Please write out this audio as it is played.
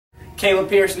Caleb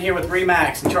Pearson here with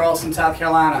RE/MAX in Charleston, South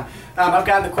Carolina. I've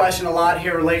gotten the question a lot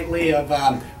here lately of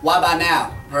why buy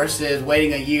now versus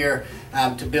waiting a year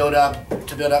to build up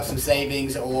some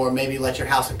savings, or maybe let your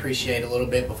house appreciate a little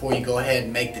bit before you go ahead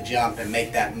and make the jump and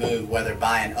make that move, whether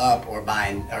buying up or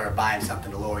buying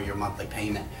something to lower your monthly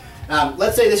payment.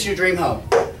 Let's say this is your dream home.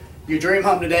 Your dream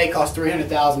home today costs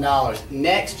 $300,000.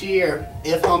 Next year,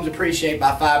 if homes appreciate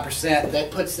by 5%,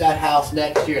 that puts that house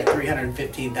next year at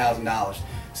 $315,000.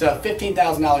 So a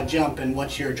 $15,000 jump in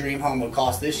what your dream home would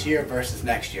cost this year versus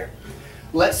next year.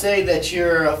 Let's say that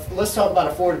let's talk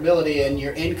about affordability and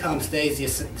your income stays the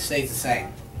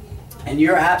same. And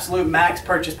your absolute max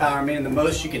purchase power, meaning the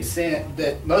most you can spend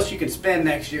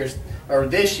next year's or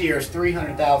this year's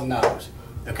 $300,000.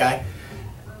 Okay?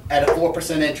 At a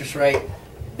 4% interest rate,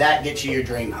 that gets you your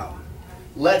dream home.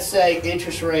 Let's say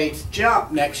interest rates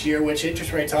jump next year, which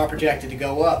interest rates are projected to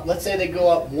go up. Let's say they go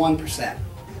up 1%.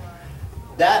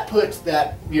 That puts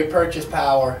your purchase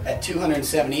power at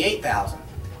 $278,000.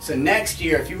 So next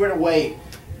year, if you were to wait,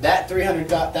 that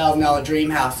 $300,000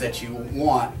 dream house that you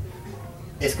want,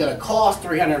 it's going to cost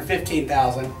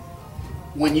 $315,000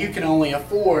 when you can only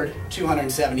afford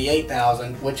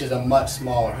 $278,000, which is a much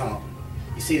smaller home.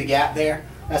 You see the gap there?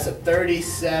 That's a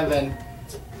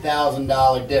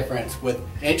 $37,000 difference with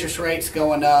interest rates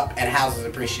going up and houses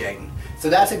appreciating.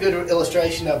 So that's a good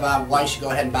illustration of why you should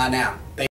go ahead and buy now.